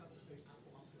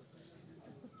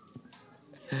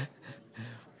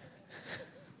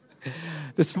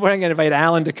This morning, I'm going to invite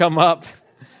Allan to come up.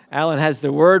 Allan has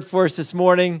the word for us this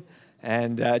morning,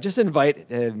 and just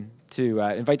invite him to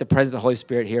invite the presence of the Holy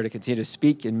Spirit here to continue to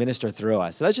speak and minister through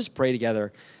us. So let's just pray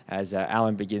together as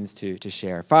Allan begins to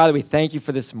share. Father, we thank you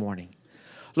for this morning.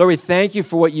 Lord, we thank you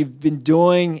for what you've been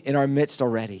doing in our midst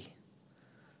already.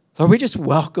 Lord, we just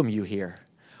welcome you here.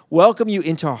 Welcome you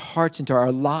into our hearts, into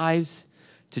our lives,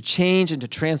 to change and to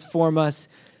transform us,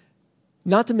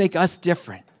 not to make us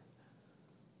different,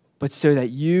 but so that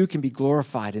you can be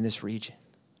glorified in this region.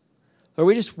 Lord,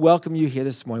 we just welcome you here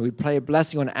this morning. We pray a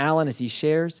blessing on Allan as he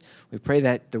shares. We pray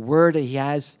that the word that he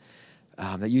has,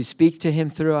 that you speak to him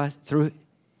through us, through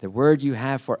the word you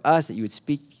have for us, that you would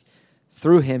speak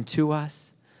through him to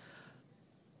us,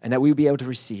 and that we would be able to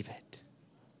receive it.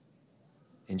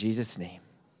 In Jesus' name,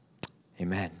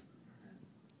 amen.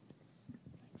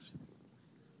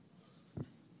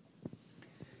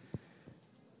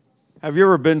 Have you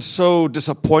ever been so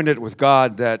disappointed with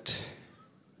God that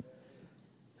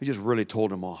you just really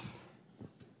told him off?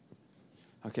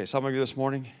 Okay, some of you this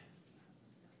morning?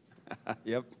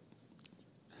 Yep.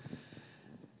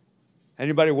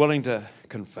 Anybody willing to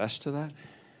confess to that?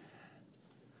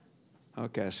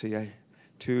 Okay, I see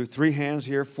 2, 3 hands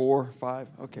here, 4, 5.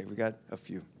 Okay, we got a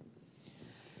few.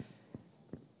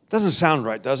 Doesn't sound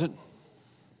right, does it?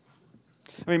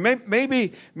 I mean,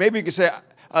 maybe you could say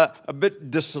a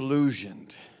bit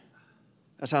disillusioned.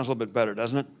 That sounds a little bit better,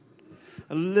 doesn't it?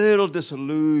 A little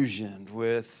disillusioned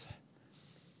with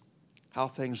how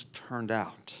things turned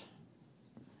out.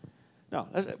 No,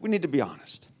 we need to be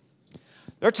honest.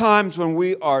 There are times when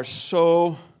we are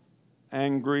so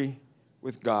angry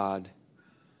with God,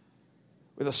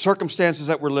 with the circumstances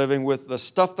that we're living, with the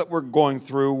stuff that we're going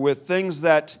through, with things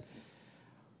that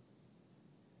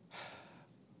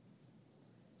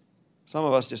some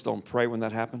of us just don't pray when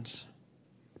that happens.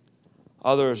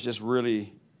 Others just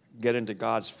really get into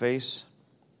God's face.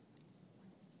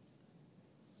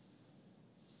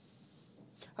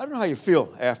 I don't know how you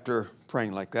feel after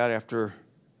praying like that, after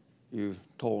you've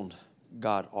told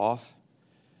God off.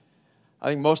 I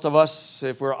think most of us,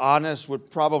 if we're honest,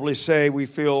 would probably say we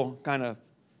feel kind of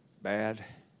bad.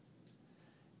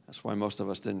 That's why most of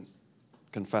us didn't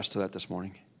confess to that this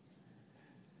morning.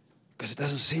 Because it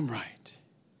doesn't seem right.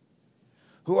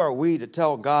 Who are we to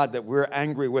tell God that we're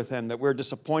angry with him, that we're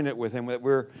disappointed with him, that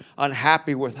we're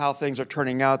unhappy with how things are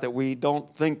turning out, that we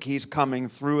don't think he's coming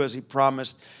through as he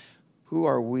promised? Who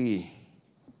are we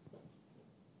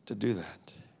to do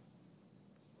that?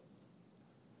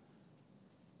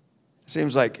 It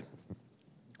seems like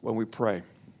when we pray,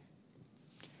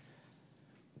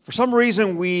 for some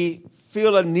reason we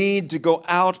feel a need to go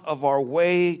out of our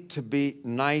way to be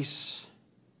nice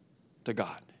to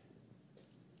God.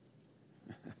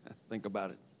 Think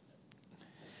about it.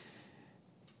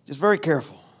 Just very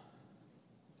careful.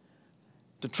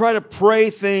 To try to pray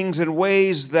things in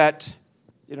ways that,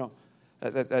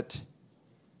 that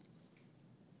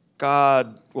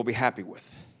God will be happy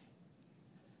with.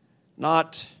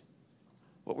 Not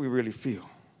what we really feel.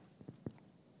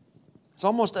 It's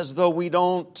almost as though we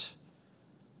don't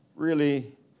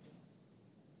really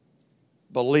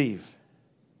believe.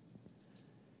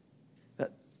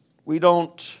 That we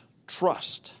don't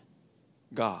trust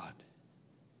God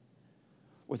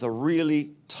with the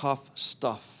really tough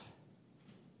stuff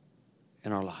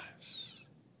in our lives.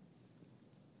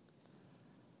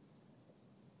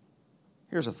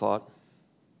 Here's a thought.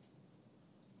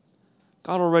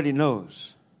 God already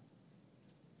knows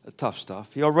the tough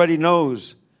stuff. He already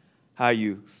knows how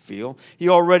you feel. He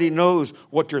already knows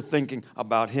what you're thinking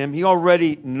about him. He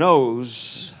already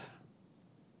knows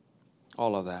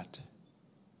all of that.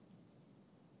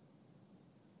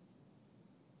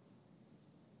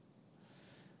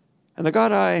 And the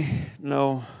God I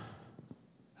know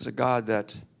is a God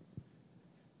that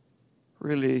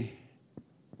really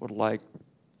would like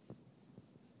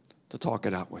to talk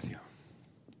it out with you,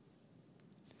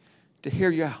 to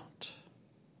hear you out,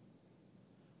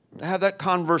 to have that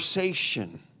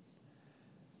conversation,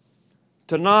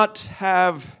 to not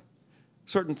have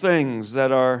certain things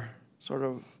that are sort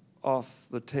of off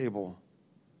the table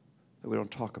that we don't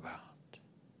talk about.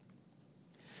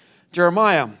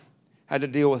 Jeremiah had to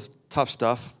deal with tough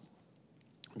stuff.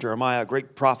 Jeremiah, a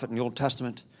great prophet in the Old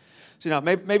Testament. See, now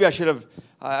maybe I should have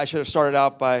started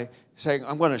out by saying,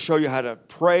 I'm going to show you how to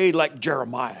pray like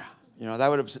Jeremiah. That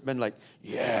would have been like,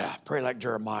 yeah, pray like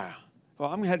Jeremiah.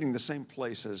 Well, I'm heading the same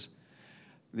place as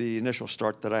the initial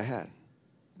start that I had.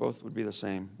 Both would be the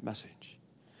same message.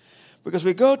 Because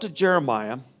we go to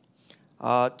Jeremiah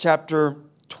chapter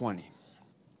 20.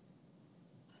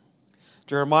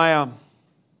 Jeremiah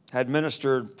had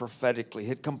ministered prophetically,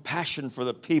 had compassion for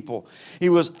the people. He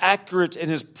was accurate in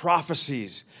his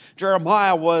prophecies.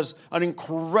 Jeremiah was an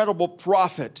incredible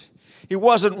prophet. He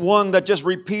wasn't one that just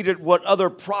repeated what other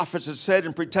prophets had said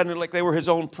and pretended like they were his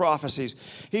own prophecies.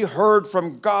 He heard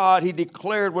from God. He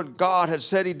declared what God had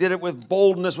said. He did it with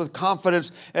boldness, with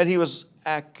confidence, and he was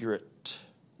accurate.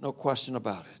 No question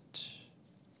about it.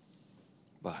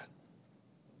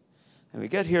 And we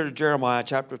get here to Jeremiah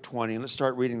chapter 20, and let's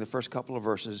start reading the first couple of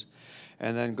verses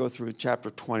and then go through chapter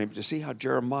 20 to see how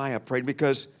Jeremiah prayed,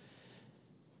 because,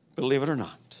 believe it or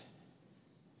not,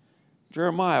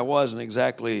 Jeremiah wasn't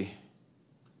exactly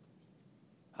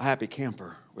a happy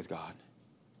camper with God.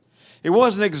 He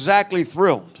wasn't exactly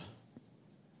thrilled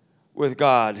with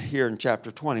God here in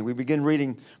chapter 20. We begin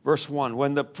reading verse 1.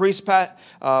 When the priest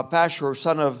Pashur,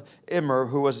 son of Immer,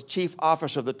 who was chief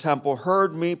officer of the temple,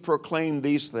 heard me proclaim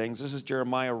these things, this is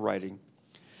Jeremiah writing.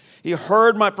 He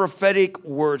heard my prophetic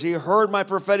words. He heard my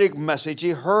prophetic message.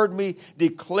 He heard me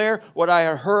declare what I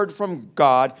had heard from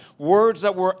God, words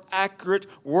that were accurate,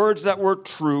 words that were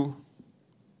true.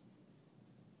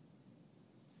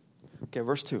 Okay,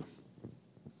 verse 2.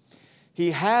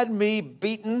 He had me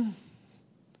beaten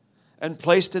and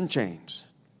placed in chains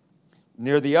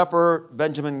near the upper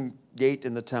Benjamin gate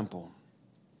in the temple.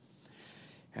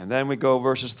 And then we go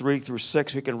verses 3 through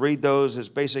 6. We can read those. It's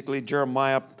basically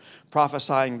Jeremiah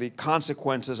prophesying the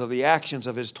consequences of the actions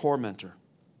of his tormentor.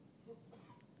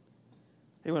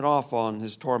 He went off on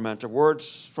his tormentor.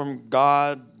 Words from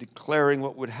God declaring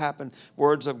what would happen.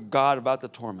 Words of God about the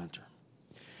tormentor.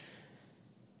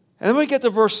 And then we get to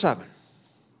verse 7.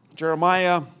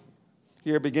 Jeremiah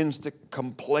here begins to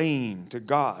complain to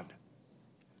God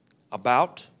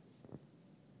about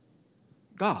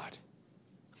God.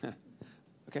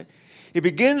 Okay? He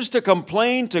begins to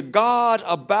complain to God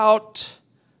about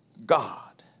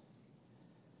God.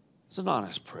 It's an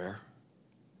honest prayer.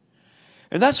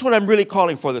 And that's what I'm really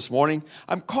calling for this morning.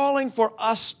 I'm calling for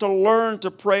us to learn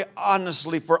to pray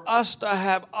honestly, for us to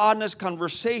have honest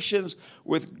conversations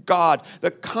with God,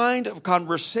 the kind of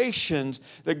conversations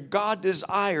that God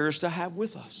desires to have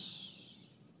with us.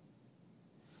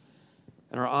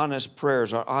 And our honest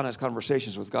prayers, our honest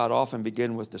conversations with God often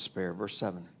begin with despair. Verse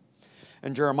 7.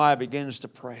 And Jeremiah begins to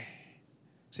pray.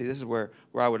 See, this is where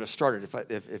I would have started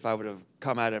if I would have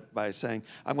come at it by saying,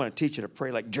 I'm going to teach you to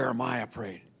pray like Jeremiah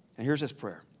prayed. And here's his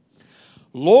prayer.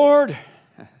 Lord,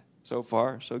 so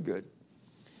far, so good.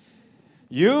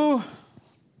 You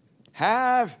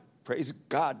have, praise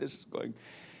God, this is going,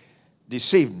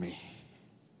 deceived me.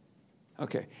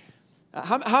 Okay.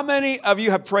 How many of you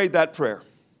have prayed that prayer?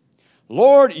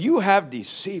 Lord, you have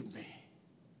deceived me.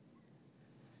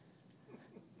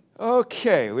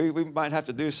 Okay, we might have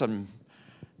to do some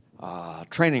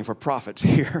training for prophets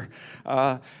here.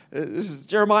 This is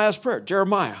Jeremiah's prayer.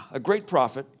 Jeremiah, a great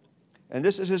prophet. And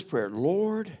this is his prayer.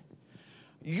 Lord,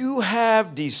 you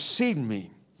have deceived me,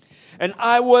 and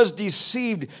I was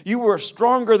deceived. You were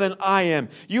stronger than I am.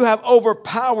 You have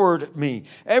overpowered me.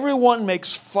 Everyone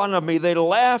makes fun of me. They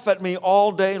laugh at me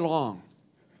all day long.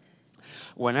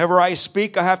 Whenever I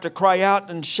speak, I have to cry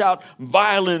out and shout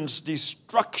violence,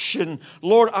 destruction.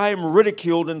 Lord, I am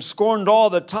ridiculed and scorned all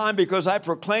the time because I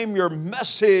proclaim your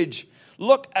message.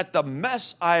 Look at the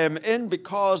mess I am in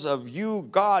because of you,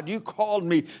 God. You called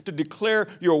me to declare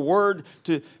your word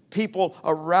to people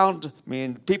around me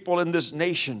and people in this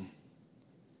nation.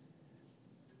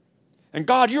 And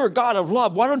God, you're a God of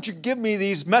love. Why don't you give me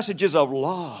these messages of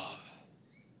love?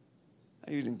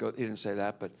 He didn't say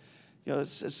that, but you know,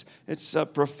 it's a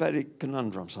prophetic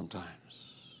conundrum sometimes.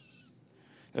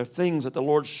 There are things that the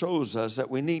Lord shows us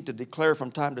that we need to declare from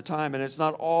time to time, and it's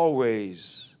not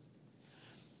always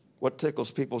what tickles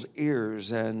people's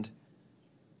ears. And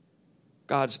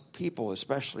God's people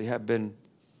especially have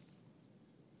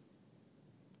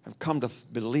come to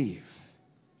believe.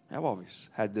 I've always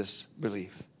had this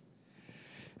belief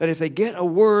that if they get a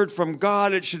word from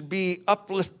God, it should be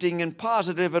uplifting and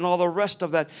positive and all the rest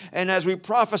of that. And as we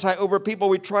prophesy over people,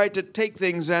 we try to take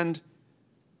things and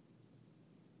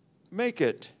make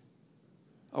it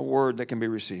a word that can be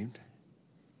received.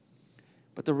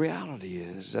 But the reality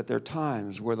is that there are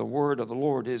times where the word of the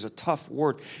Lord is a tough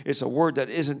word. It's a word that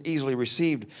isn't easily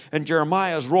received. And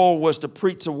Jeremiah's role was to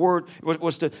preach the word,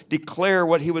 was to declare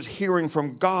what he was hearing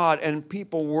from God, and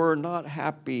people were not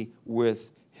happy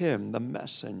with him, the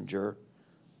messenger,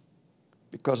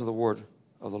 because of the word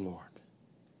of the Lord.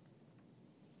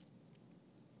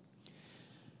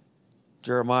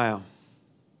 Jeremiah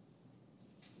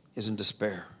is in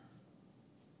despair.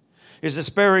 is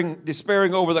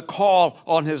despairing over the call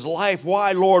on his life.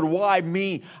 Why, Lord, why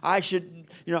me? I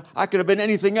could have been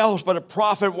anything else but a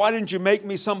prophet. Why didn't you make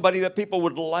me somebody that people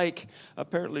would like?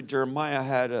 Apparently Jeremiah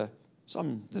had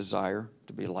some desire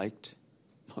to be liked.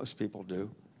 Most people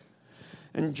do.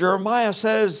 And Jeremiah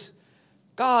says,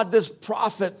 God, this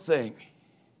prophet thing,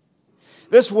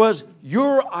 this was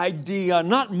your idea,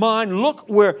 not mine. Look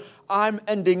where I'm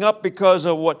ending up because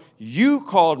of what you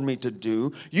called me to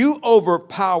do. You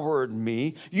overpowered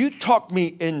me. You talked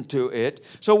me into it.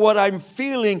 So what I'm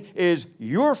feeling is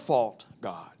your fault,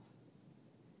 God.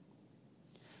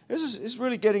 This is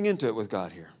really getting into it with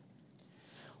God here.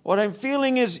 What I'm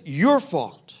feeling is your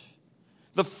fault.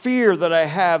 The fear that I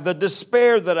have, the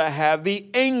despair that I have, the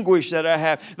anguish that I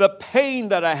have, the pain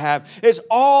that I have, is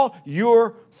all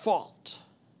your fault.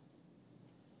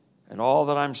 And all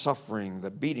that I'm suffering, the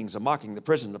beatings, the mocking, the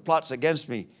prison, the plots against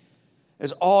me,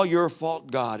 is all your fault,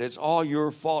 God. It's all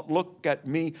your fault. Look at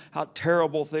me, how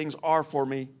terrible things are for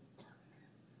me.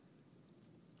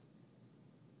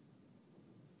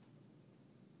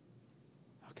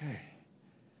 Okay.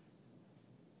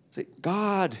 See,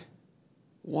 God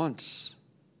wants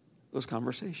those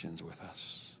conversations with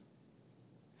us.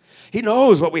 He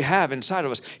knows what we have inside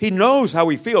of us. He knows how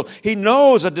we feel. He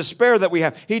knows the despair that we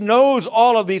have. He knows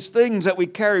all of these things that we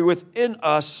carry within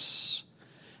us.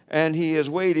 And he is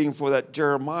waiting for that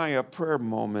Jeremiah prayer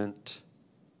moment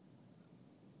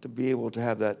to be able to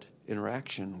have that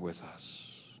interaction with us.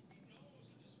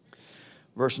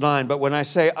 Verse 9, but when I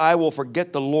say I will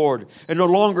forget the Lord and no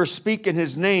longer speak in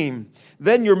his name,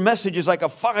 then your message is like a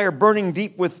fire burning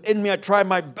deep within me. I try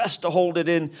my best to hold it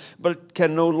in, but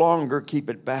can no longer keep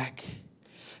it back.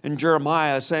 And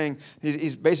Jeremiah is saying,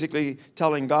 he's basically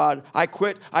telling God, I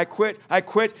quit.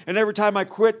 And every time I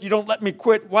quit, you don't let me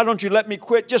quit. Why don't you let me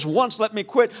quit? Just once let me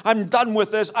quit. I'm done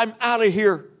with this. I'm out of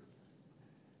here.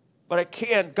 But I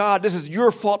can't. God, this is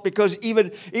your fault because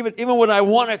even when I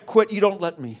want to quit, you don't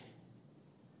let me.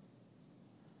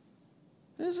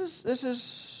 This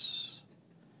is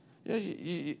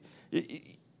you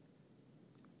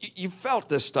felt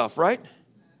this stuff, right?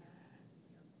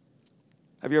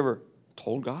 Have you ever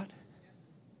told God?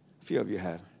 A few of you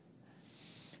have.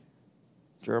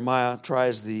 Jeremiah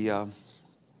tries the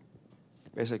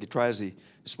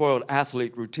spoiled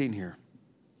athlete routine here.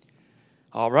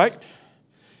 All right,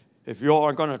 if you all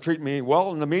aren't going to treat me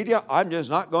well in the media, I'm just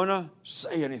not going to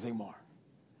say anything more.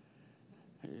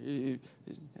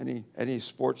 Any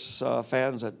sports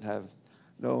fans that have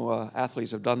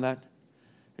athletes have done that?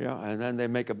 And then they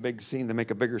make a big scene. They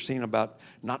make a bigger scene about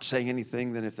not saying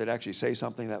anything than if they'd actually say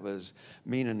something that was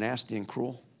mean and nasty and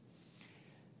cruel.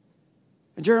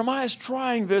 And Jeremiah's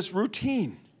trying this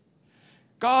routine.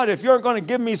 God, if you're going to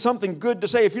give me something good to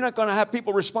say, if you're not going to have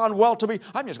people respond well to me,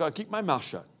 I'm just going to keep my mouth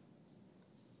shut.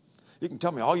 You can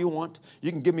tell me all you want.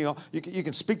 You can give me you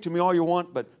can speak to me all you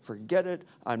want, but forget it.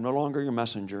 I'm no longer your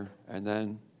messenger. And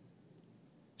then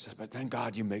he says, but then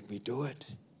God, you make me do it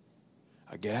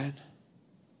again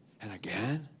and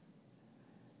again.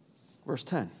 Verse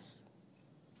 10.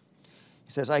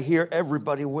 He says, I hear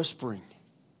everybody whispering.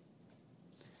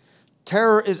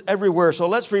 Terror is everywhere, so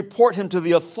let's report him to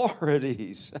the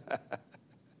authorities.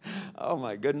 Oh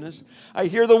my goodness. I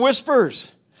hear the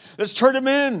whispers. Let's turn him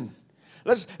in.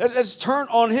 Let's turn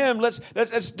on him. I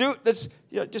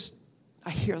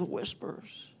hear the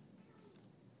whispers.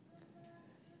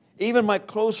 Even my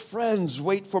close friends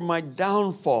wait for my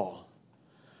downfall.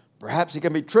 Perhaps he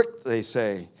can be tricked, they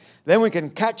say. Then we can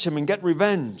catch him and get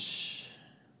revenge.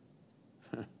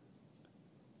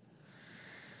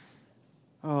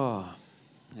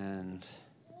 And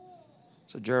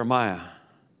so Jeremiah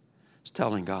is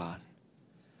telling God,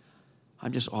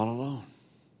 I'm just all alone.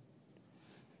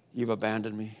 You've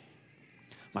abandoned me.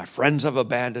 My friends have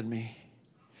abandoned me.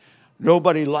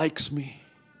 Nobody likes me.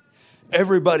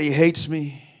 Everybody hates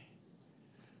me.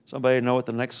 Somebody know what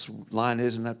the next line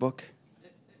is in that book?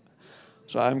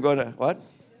 So I'm going to, what?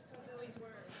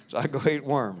 So I go eat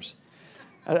worms.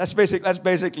 That's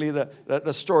basically the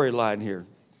storyline here.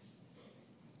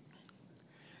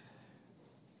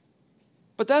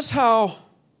 But that's how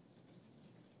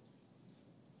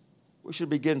we should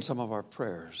begin some of our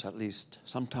prayers, at least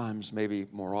sometimes, maybe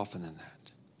more often than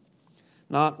that.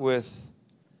 Not with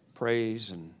praise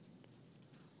and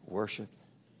worship.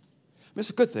 I mean,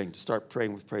 it's a good thing to start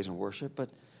praying with praise and worship, but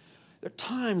there are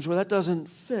times where that doesn't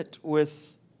fit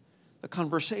with the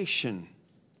conversation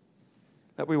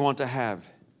that we want to have,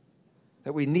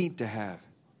 that we need to have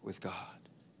with God.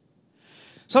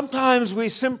 Sometimes we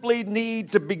simply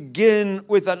need to begin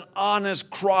with an honest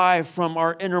cry from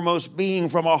our innermost being,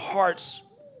 from our hearts.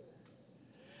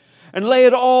 and lay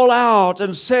it all out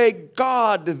and say,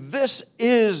 God, this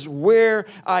is where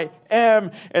I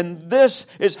am, and this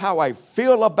is how I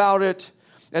feel about it.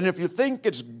 And if you think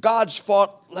it's God's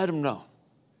fault, let him know.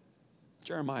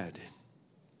 Jeremiah did.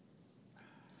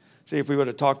 See, if we would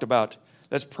have talked about,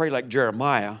 let's pray like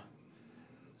Jeremiah,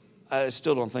 I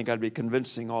still don't think I'd be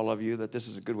convincing all of you that this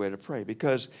is a good way to pray,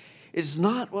 because it's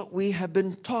not what we have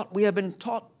been taught. We have been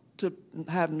taught to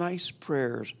have nice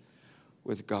prayers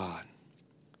with God.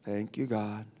 Thank you,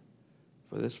 God,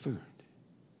 for this food.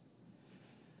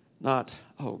 Not,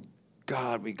 oh,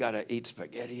 God, we got to eat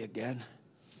spaghetti again.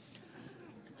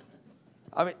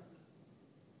 I mean,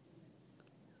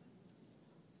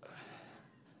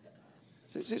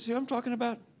 see what I'm talking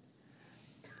about?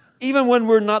 Even when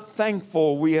we're not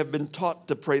thankful, we have been taught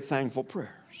to pray thankful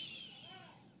prayers.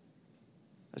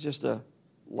 That's just a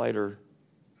lighter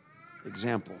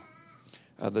example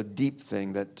of the deep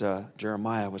thing that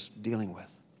Jeremiah was dealing with.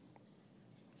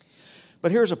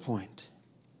 But here's a point.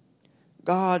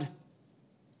 God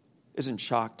isn't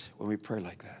shocked when we pray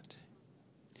like that.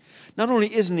 Not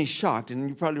only isn't he shocked, and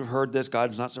you probably have heard this,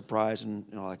 God's not surprised and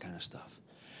all that kind of stuff.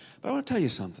 But I want to tell you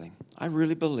something. I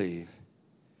really believe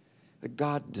that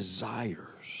God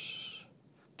desires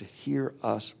to hear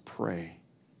us pray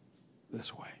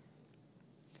this way.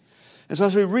 And so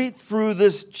as we read through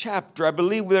this chapter, I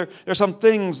believe there are some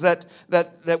things that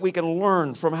we can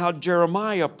learn from how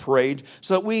Jeremiah prayed,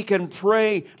 so that we can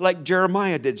pray like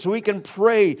Jeremiah did, so we can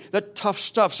pray the tough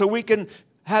stuff, so we can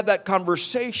have that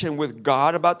conversation with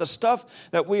God about the stuff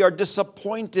that we are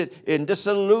disappointed in,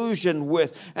 disillusioned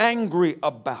with, angry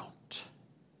about,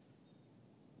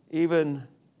 even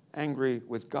angry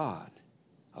with God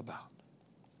about.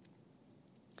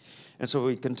 And so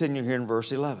we continue here in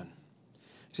verse 11.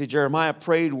 See, Jeremiah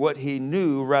prayed what he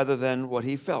knew rather than what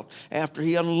he felt. After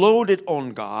he unloaded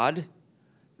on God,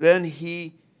 then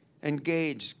he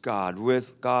engaged God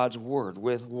with God's word,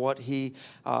 with what he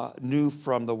knew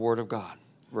from the word of God.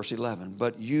 Verse 11,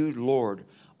 but you, Lord,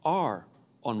 are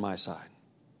on my side,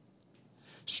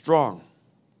 strong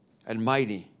and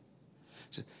mighty.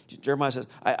 Jeremiah says,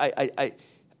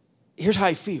 here's how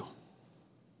I feel.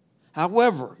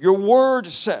 However, your word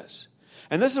says,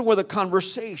 and this is where the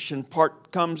conversation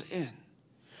part comes in.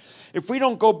 If we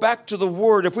don't go back to the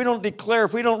word, if we don't declare,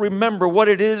 if we don't remember what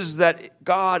it is that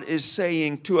God is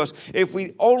saying to us, if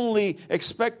we only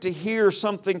expect to hear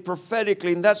something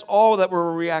prophetically, and that's all that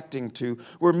we're reacting to,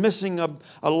 we're missing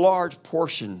a large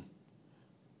portion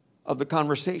of the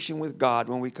conversation with God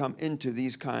when we come into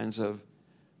these kinds of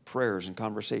prayers and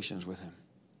conversations with him.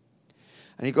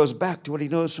 And he goes back to what he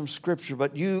knows from Scripture.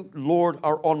 But you, Lord,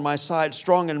 are on my side,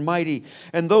 strong and mighty.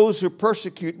 And those who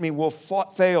persecute me will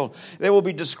fail. They will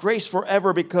be disgraced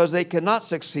forever because they cannot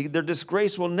succeed. Their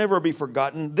disgrace will never be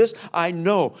forgotten. This I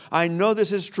know. I know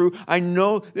this is true. I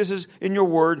know this is in your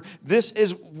word. This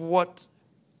is what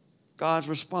God's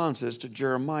response is to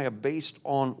Jeremiah based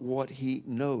on what he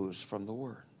knows from the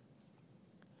word.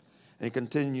 And he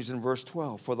continues in verse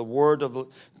 12. For the word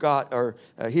of God, or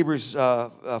Hebrews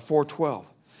 4:12.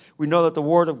 We know that the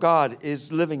word of God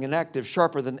is living and active,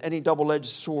 sharper than any double-edged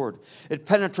sword. It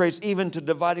penetrates even to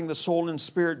dividing the soul and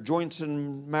spirit, joints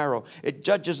and marrow. It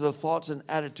judges the thoughts and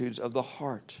attitudes of the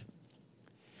heart.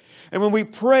 And when we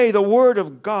pray the word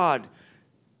of God,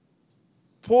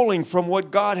 pulling from what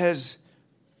God has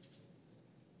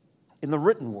in the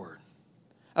written word,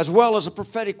 as well as the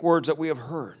prophetic words that we have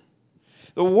heard,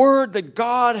 the word that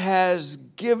God has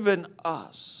given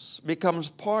us becomes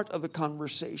part of the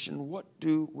conversation. What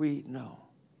do we know?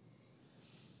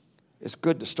 It's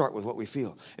good to start with what we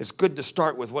feel. It's good to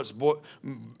start with what's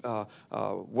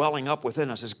welling up within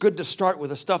us. It's good to start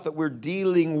with the stuff that we're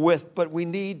dealing with, but we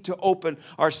need to open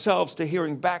ourselves to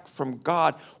hearing back from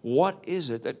God. What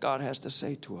is it that God has to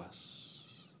say to us?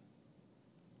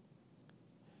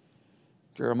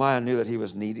 Jeremiah knew that he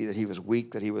was needy, that he was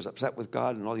weak, that he was upset with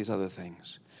God, and all these other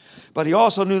things. But he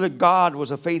also knew that God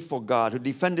was a faithful God who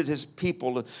defended his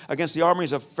people against the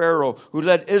armies of Pharaoh, who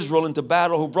led Israel into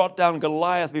battle, who brought down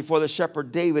Goliath before the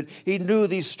shepherd David. He knew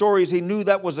these stories. He knew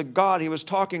that was a God he was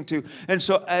talking to. And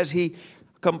so as he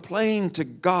complained to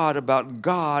God about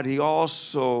God, he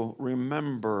also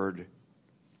remembered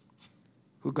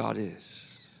who God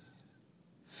is.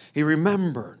 He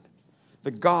remembered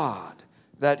the God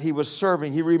that he was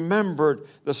serving. He remembered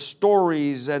the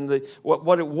stories and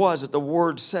what it was that the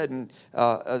word said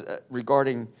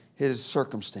regarding his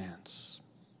circumstance.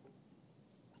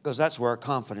 Because that's where our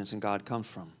confidence in God comes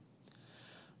from.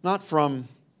 Not from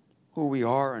who we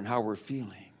are and how we're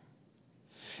feeling.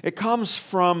 It comes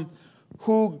from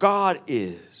who God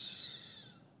is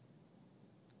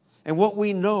and what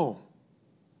we know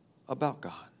about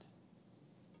God.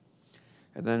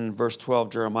 And then in verse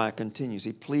 12, Jeremiah continues.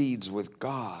 He pleads with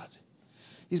God.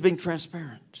 He's being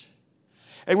transparent.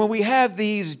 And when we have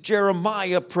these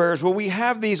Jeremiah prayers, when we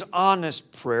have these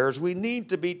honest prayers, we need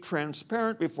to be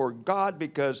transparent before God,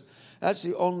 because that's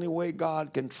the only way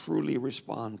God can truly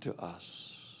respond to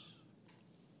us.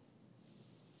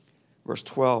 Verse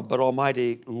 12, but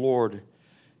Almighty Lord,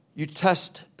 you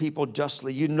test people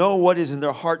justly. You know what is in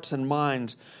their hearts and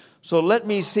minds. So let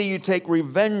me see you take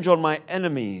revenge on my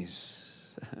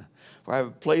enemies, for I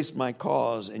have placed my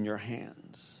cause in your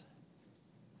hands.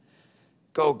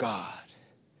 Go, God.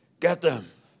 Get them.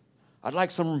 I'd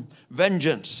like some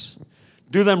vengeance.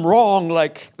 Do them wrong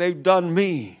like they've done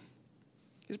me.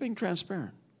 He's being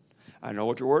transparent. I know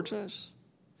what your word says.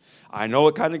 I know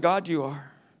what kind of God you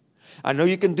are. I know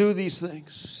you can do these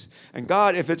things. And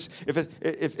God,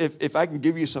 if I can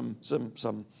give you some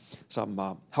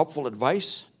helpful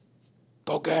advice,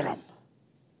 go get them.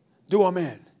 Do them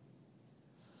in.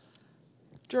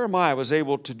 Jeremiah was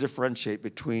able to differentiate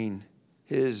between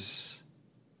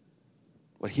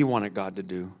what he wanted God to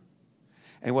do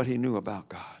and what he knew about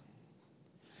God.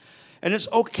 And it's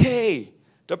okay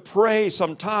to pray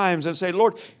sometimes and say,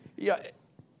 Lord,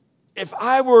 if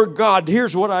I were God,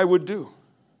 here's what I would do.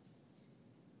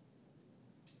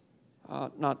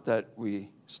 Not that we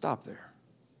stop there.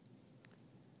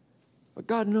 But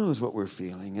God knows what we're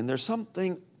feeling, and there's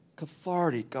something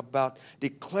cathartic about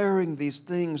declaring these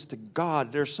things to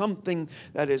God. There's something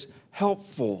that is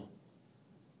helpful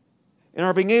in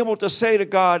our being able to say to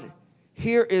God,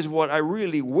 here is what I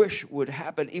really wish would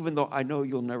happen, even though I know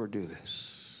you'll never do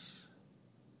this.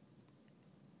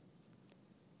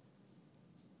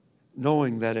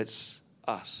 Knowing that it's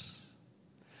us.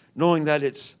 Knowing that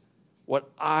it's what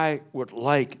I would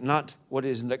like, not what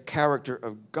is in the character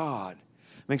of God,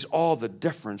 makes all the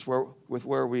difference with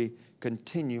where we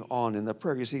continue on in the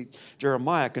prayer. You see,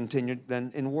 Jeremiah continued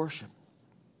then in worship.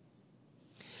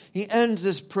 He ends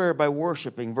this prayer by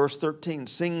worshiping. Verse 13,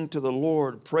 sing to the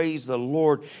Lord, praise the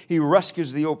Lord. He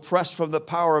rescues the oppressed from the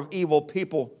power of evil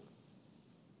people.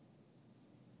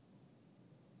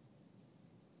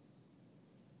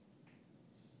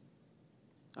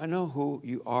 I know who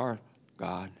you are,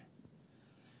 God,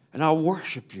 and I'll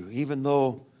worship you, even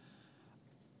though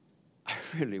I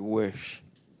really wish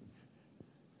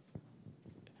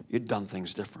you'd done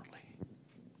things differently.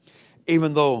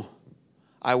 Even though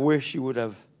I wish you would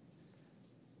have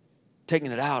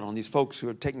taken it out on these folks who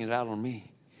are taking it out on me.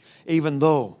 Even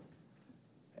though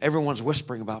everyone's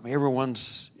whispering about me,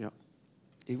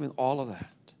 even all of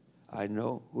that, I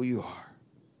know who you are,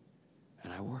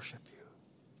 and I worship you.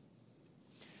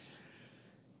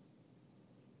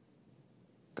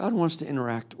 God wants to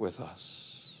interact with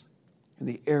us in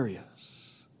the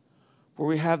areas where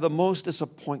we have the most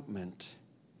disappointment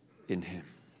in Him.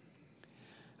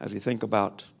 As we think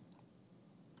about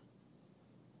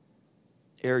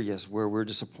areas where we're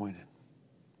disappointed,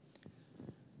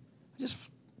 just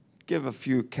give a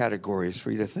few categories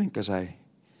for you to think as I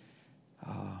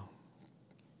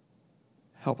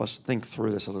help us think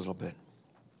through this a little bit.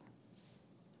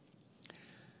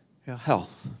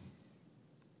 Health.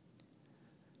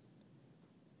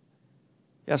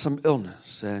 You have some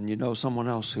illness, and you know someone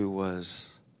else who was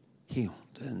healed,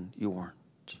 and you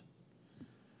weren't.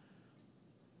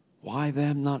 Why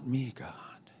them, not me, God?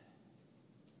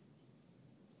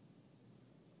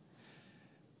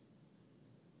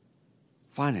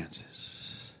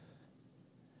 Finances.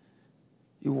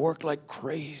 You work like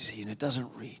crazy, and it doesn't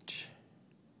reach.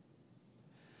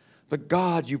 But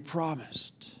God, you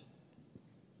promised.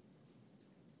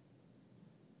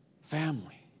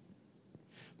 Family.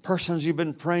 Persons you've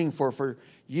been praying for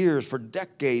years, for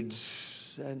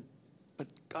decades. But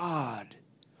God,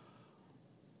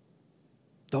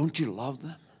 don't you love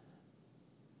them?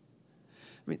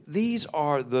 I mean, these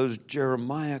are those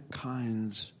Jeremiah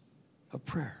kinds of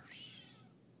prayers.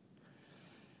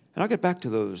 And I'll get back to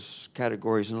those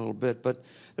categories in a little bit, but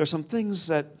there are some things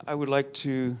that I would like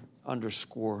to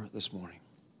underscore this morning.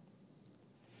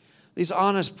 These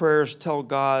honest prayers tell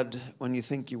God when you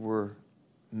think you were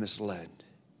misled.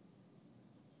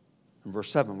 In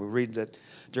verse 7, we read that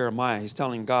Jeremiah, he's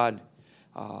telling God,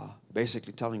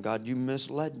 basically telling God, you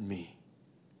misled me.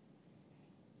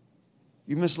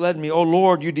 You misled me. Oh,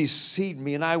 Lord, you deceived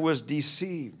me, and I was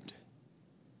deceived.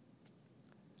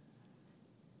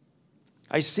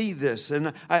 I see this,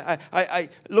 and I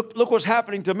look what's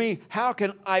happening to me. How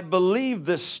can I believe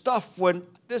this stuff when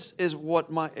this is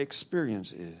what my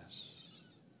experience is?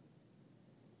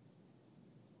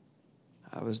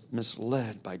 I was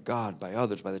misled by God, by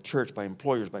others, by the church, by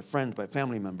employers, by friends, by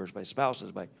family members, by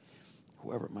spouses, by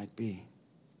whoever it might be.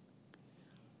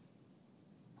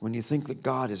 when you think that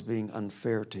God is being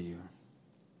unfair to you.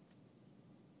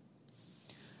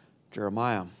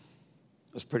 Jeremiah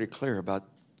was pretty clear about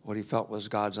what he felt was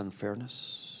God's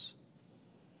unfairness.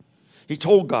 He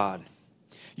told God,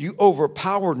 "You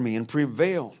overpowered me and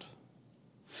prevailed.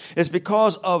 It's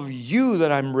because of you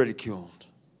that I'm ridiculed.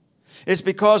 It's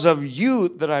because of you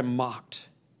that I'm mocked.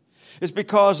 It's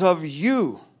because of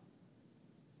you."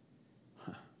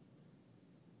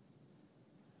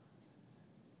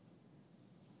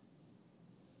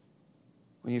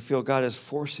 When you feel God is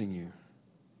forcing you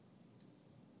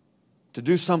to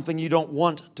do something you don't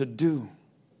want to do,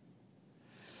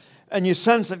 and you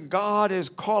sense that God is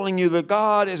calling you, that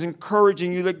God is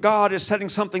encouraging you, that God is setting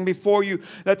something before you,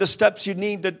 that the steps you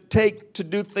need to take to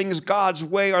do things God's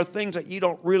way are things that you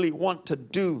don't really want to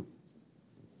do.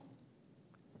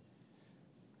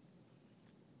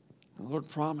 The Lord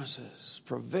promises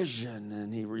provision,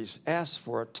 and He asks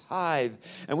for a tithe,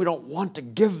 and we don't want to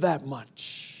give that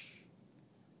much.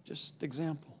 Just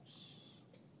examples.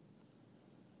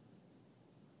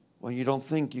 When you don't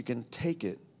think you can take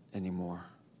it anymore,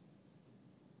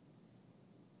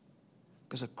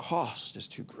 because the cost is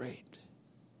too great.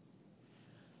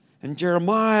 And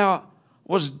Jeremiah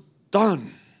was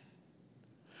done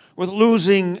with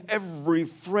losing every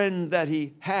friend that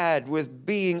he had, with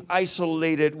being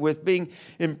isolated, with being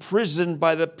imprisoned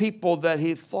by the people that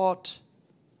he thought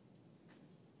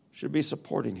should be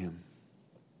supporting him.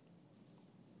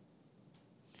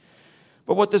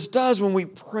 But what this does when we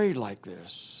pray like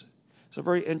this is a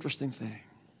very interesting thing.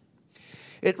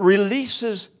 It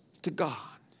releases to God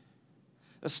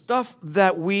the stuff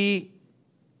that we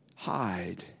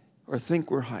hide or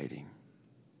think we're hiding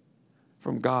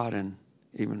from God and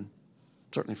even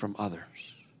certainly from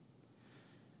others.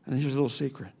 And here's a little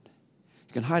secret.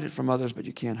 You can hide it from others, but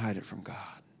you can't hide it from God.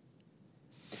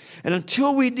 And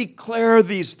until we declare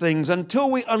these things, until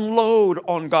we unload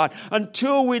on God,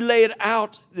 until we lay it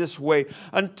out this way,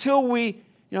 until we,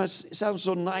 it sounds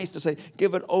so nice to say,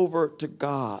 give it over to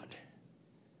God.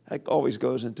 That always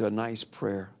goes into a nice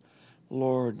prayer.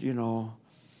 Lord, I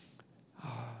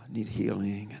need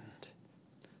healing, and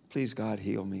please, God,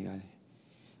 heal me and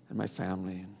my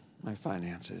family and my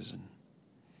finances. And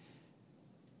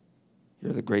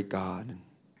you're the great God.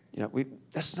 And,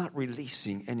 that's not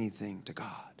releasing anything to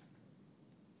God.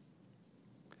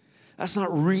 That's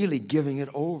not really giving it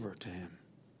over to Him.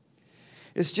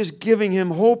 It's just giving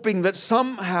Him, hoping that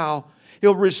somehow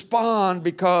He'll respond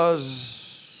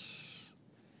because,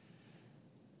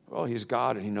 well, He's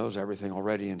God and He knows everything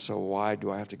already, and so why do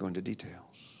I have to go into details?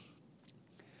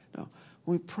 No,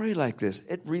 when we pray like this,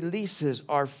 it releases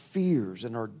our fears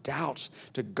and our doubts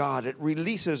to God. It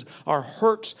releases our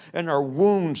hurts and our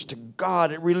wounds to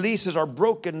God. It releases our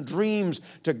broken dreams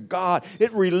to God.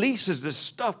 It releases this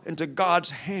stuff into God's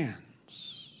hands.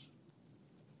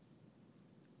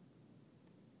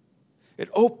 It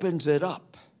opens it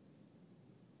up,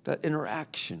 that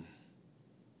interaction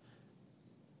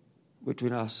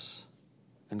between us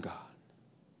and God.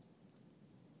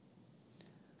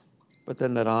 But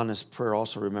then that honest prayer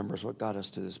also remembers what got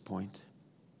us to this point.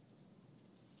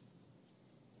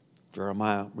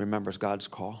 Jeremiah remembers God's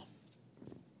call,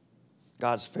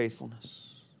 God's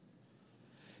faithfulness.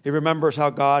 He remembers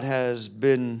how God has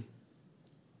been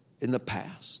in the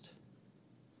past.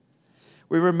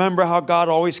 We remember how God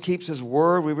always keeps His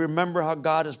word. We remember how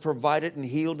God has provided and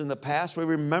healed in the past. We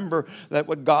remember that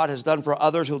what God has done for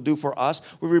others, He'll do for us.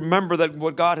 We remember that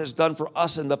what God has done for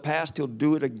us in the past, He'll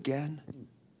do it again.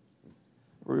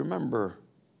 We remember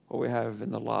what we have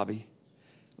in the lobby.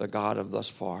 The God of thus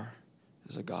far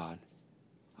is a God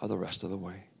of the rest of the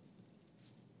way.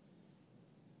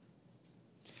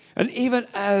 And even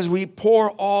as we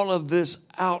pour all of this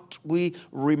out, we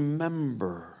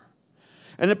remember.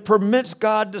 And it permits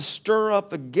God to stir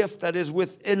up the gift that is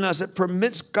within us. It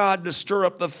permits God to stir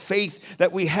up the faith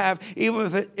that we have,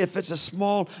 even if it's as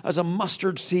small as a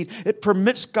mustard seed. It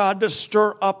permits God to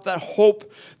stir up that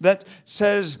hope that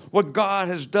says what God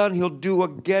has done, He'll do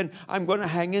again. I'm going to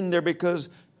hang in there because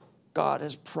God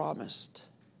has promised.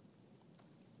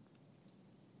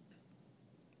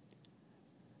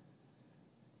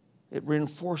 It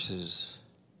reinforces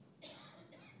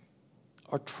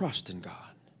our trust in God.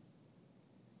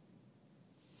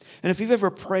 And if you've ever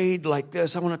prayed like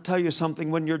this, I want to tell you something.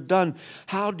 When you're done,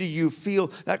 how do you feel?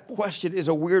 That question is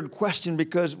a weird question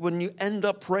because when you end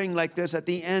up praying like this, at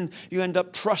the end, you end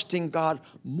up trusting God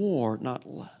more, not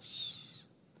less.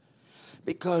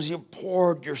 Because you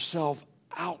poured yourself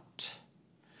out.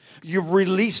 You've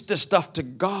released the stuff to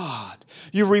God.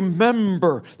 You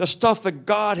remember the stuff that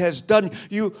God has done.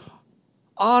 You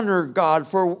honor God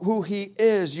for who He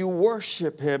is. You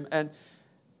worship Him. And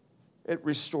It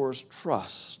restores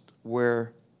trust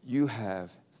where you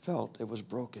have felt it was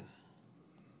broken.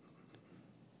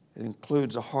 It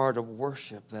includes a heart of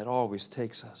worship that always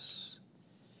takes us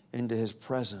into His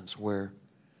presence where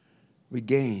we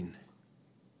gain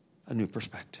a new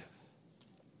perspective.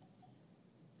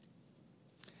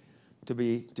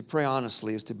 To pray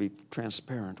honestly is to be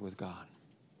transparent with God.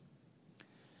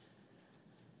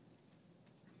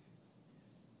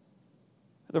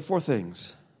 There are 4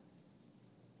 things.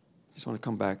 I just want to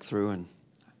come back through and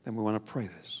then we want to pray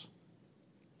this.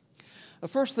 The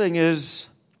first thing is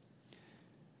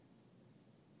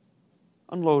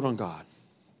unload on God.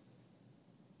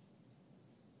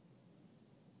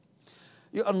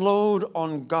 You unload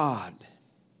on God.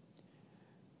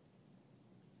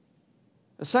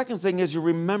 The second thing is you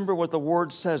remember what the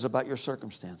Word says about your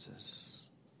circumstances.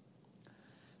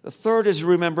 The third is you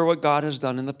remember what God has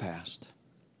done in the past.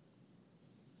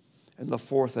 And the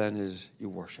fourth then is you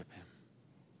worship Him.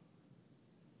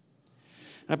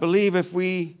 And I believe if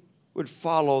we would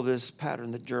follow this pattern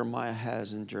that Jeremiah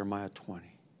has in Jeremiah 20,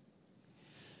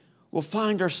 we'll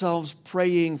find ourselves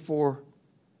praying for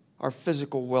our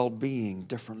physical well-being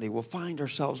differently. We'll find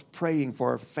ourselves praying for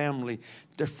our family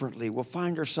differently. We'll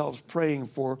find ourselves praying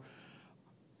for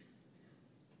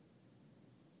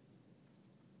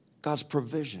God's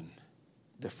provision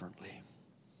differently.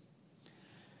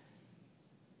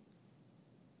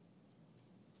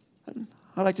 And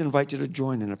I'd like to invite you to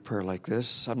join in a prayer like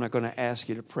this. I'm not going to ask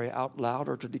you to pray out loud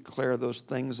or to declare those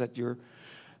things that you're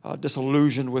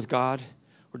disillusioned with God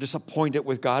or disappointed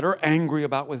with God or angry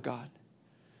about with God.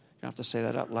 You don't have to say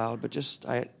that out loud, but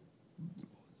I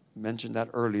mentioned that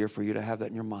earlier for you to have that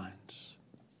in your minds.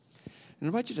 And I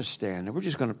invite you to stand, and we're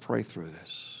just going to pray through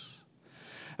this.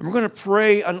 And we're going to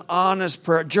pray an honest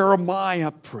prayer, a Jeremiah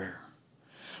prayer.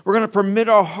 We're going to permit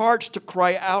our hearts to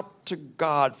cry out to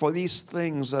God for these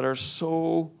things that are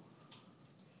so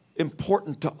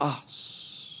important to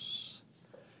us.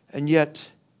 And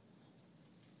yet,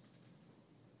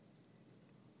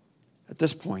 at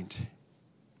this point,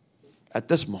 at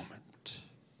this moment,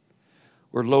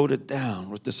 we're loaded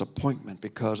down with disappointment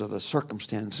because of the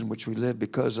circumstance in which we live,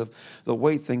 because of the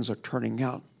way things are turning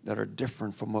out that are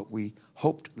different from what we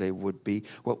hoped they would be,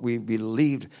 what we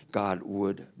believed God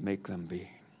would make them be.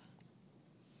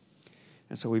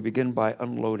 And so we begin by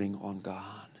unloading on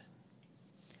God.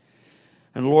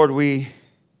 And Lord, we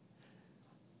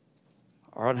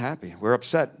are unhappy. We're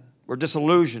upset. We're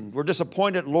disillusioned. We're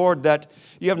disappointed, Lord, that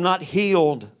you have not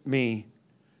healed me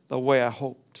the way I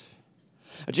hoped.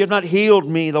 That you have not healed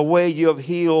me the way you have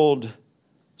healed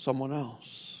someone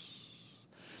else.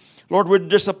 Lord, we're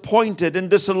disappointed and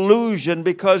disillusioned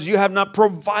because you have not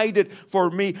provided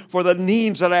for me for the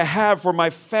needs that I have for my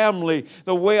family,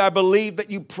 the way I believe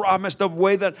that you promised, the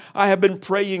way that I have been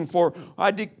praying for.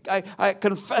 I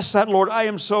confess that, Lord. I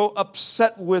am so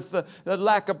upset with the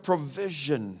lack of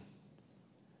provision.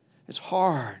 It's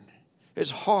hard.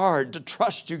 It's hard to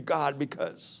trust you, God,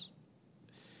 because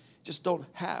just don't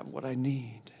have what I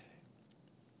need.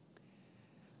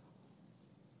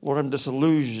 Lord, I'm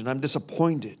disillusioned. I'm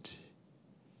disappointed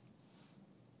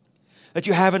that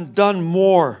you haven't done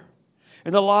more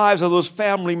in the lives of those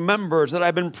family members that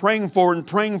I've been praying for and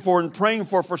praying for and praying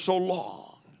for so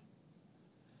long.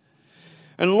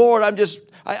 And Lord, I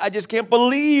just can't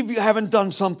believe you haven't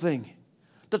done something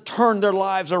to turn their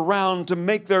lives around, to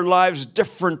make their lives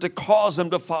different, to cause them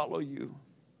to follow you.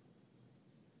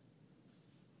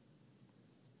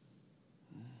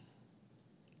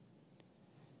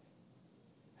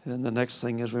 And then the next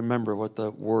thing is remember what the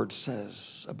Word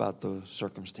says about those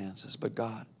circumstances. But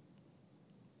God,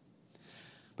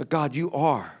 you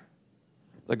are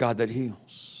the God that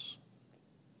heals.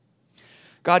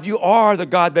 God, you are the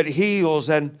God that heals.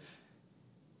 And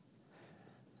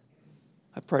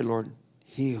I pray, Lord,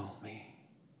 heal me.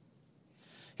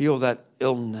 Heal that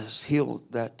illness. Heal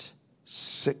that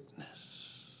sickness.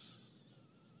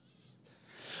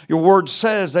 Your word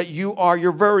says that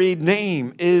your very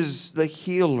name is the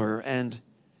healer, and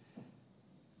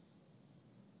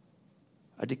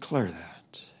I declare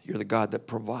that. You're the God that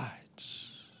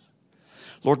provides.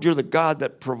 Lord, you're the God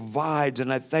that provides,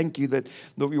 and I thank you that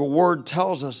your word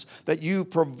tells us that you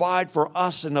provide for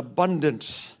us in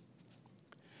abundance.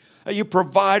 That you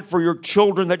provide for your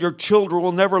children, that your children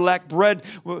will never lack bread.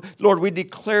 Lord, we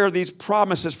declare these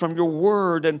promises from your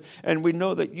word, and we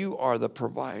know that you are the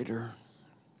provider.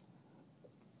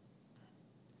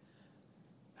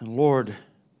 And Lord,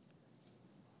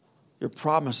 your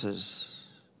promises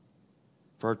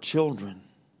for our children.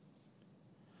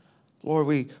 Lord,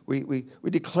 we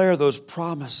declare those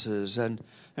promises. And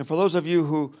for those of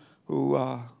you who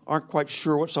aren't quite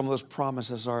sure what some of those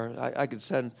promises are. I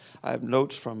have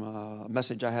notes from a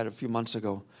message I had a few months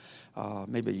ago,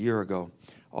 maybe a year ago,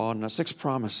 on 6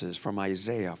 promises from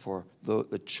Isaiah for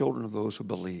the children of those who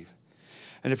believe.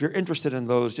 And if you're interested in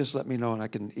those, just let me know and I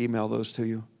can email those to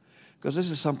you. Because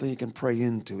this is something you can pray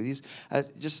into. These,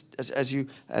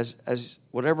 as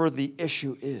whatever the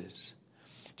issue is,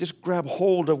 just grab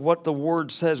hold of what the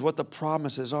Word says, what the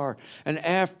promises are. And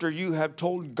after you have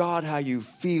told God how you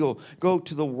feel, go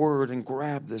to the Word and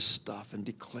grab this stuff and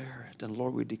declare it. And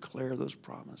Lord, we declare those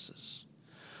promises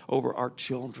over our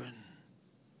children.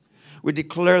 We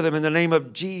declare them in the name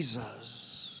of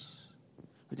Jesus.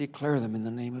 We declare them in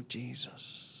the name of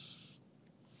Jesus.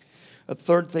 A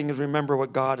third thing is remember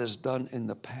what God has done in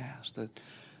the past. That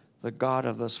the God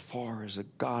of thus far is the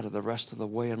God of the rest of the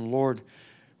way. And Lord,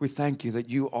 we thank you that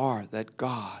you are that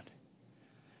God.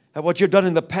 That what you've done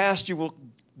in the past, you will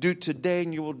do today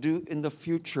and you will do in the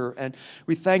future. And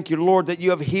we thank you, Lord, that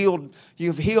you have healed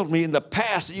me in the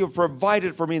past, that you have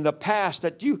provided for me in the past,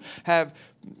 that you have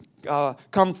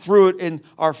come through it in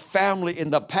our family in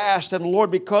the past. And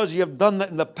Lord, because you have done that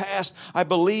in the past, I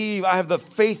have the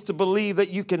faith to believe that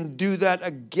you can do that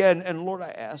again. And Lord, I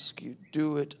ask you,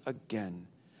 do it again.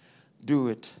 Do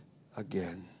it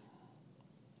again.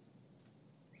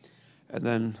 And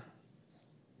then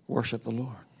worship the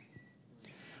Lord.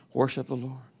 Worship the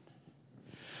Lord.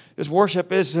 This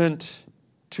worship isn't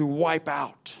to wipe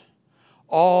out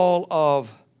all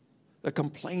of the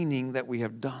complaining that we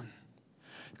have done,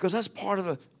 because that's part of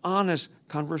an honest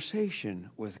conversation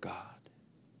with God.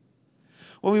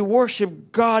 When we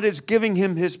worship God, it's giving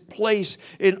Him His place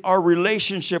in our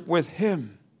relationship with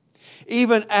Him,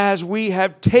 even as we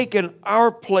have taken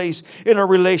our place in our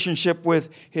relationship with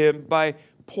Him by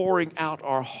pouring out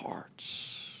our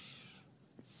hearts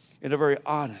in a very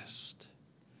honest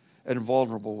and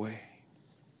vulnerable way.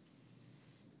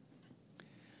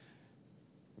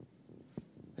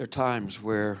 There are times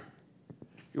where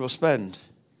you will spend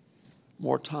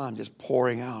more time just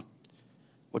pouring out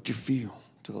what you feel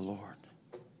to the Lord.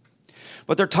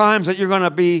 But there are times that you're going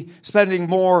to be spending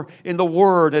more in the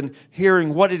Word and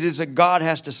hearing what it is that God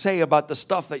has to say about the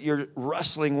stuff that you're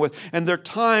wrestling with. And there are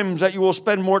times that you will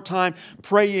spend more time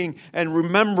praying and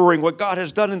remembering what God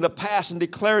has done in the past and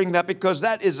declaring that, because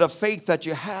that is a faith that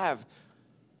you have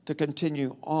to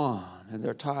continue on. And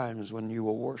there are times when you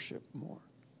will worship more.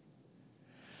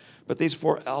 But these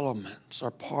 4 elements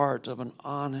are part of an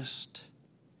honest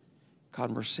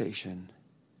conversation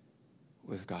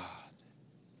with God.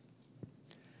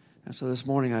 And so this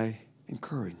morning I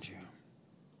encourage you.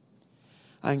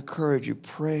 I encourage you,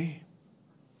 pray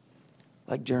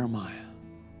like Jeremiah.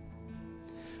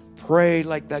 Pray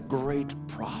like that great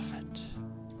prophet.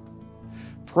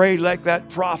 Pray like that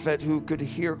prophet who could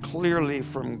hear clearly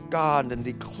from God and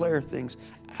declare things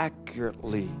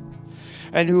accurately,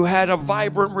 and who had a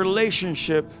vibrant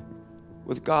relationship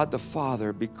with God the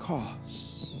Father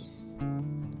because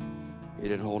he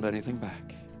didn't hold anything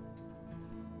back.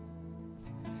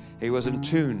 He was in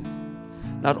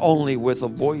tune not only with the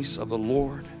voice of the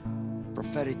Lord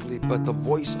prophetically, but the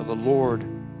voice of the Lord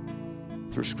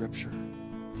through Scripture.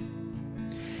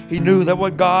 He knew that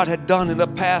what God had done in the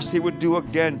past, He would do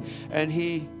again, and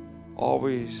He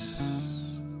always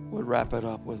would wrap it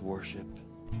up with worship,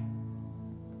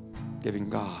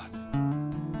 giving God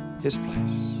His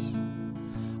place,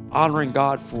 honoring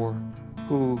God for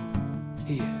who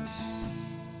He is.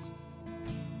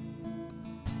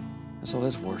 And so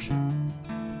let's worship.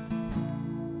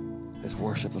 Let's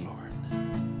worship the Lord.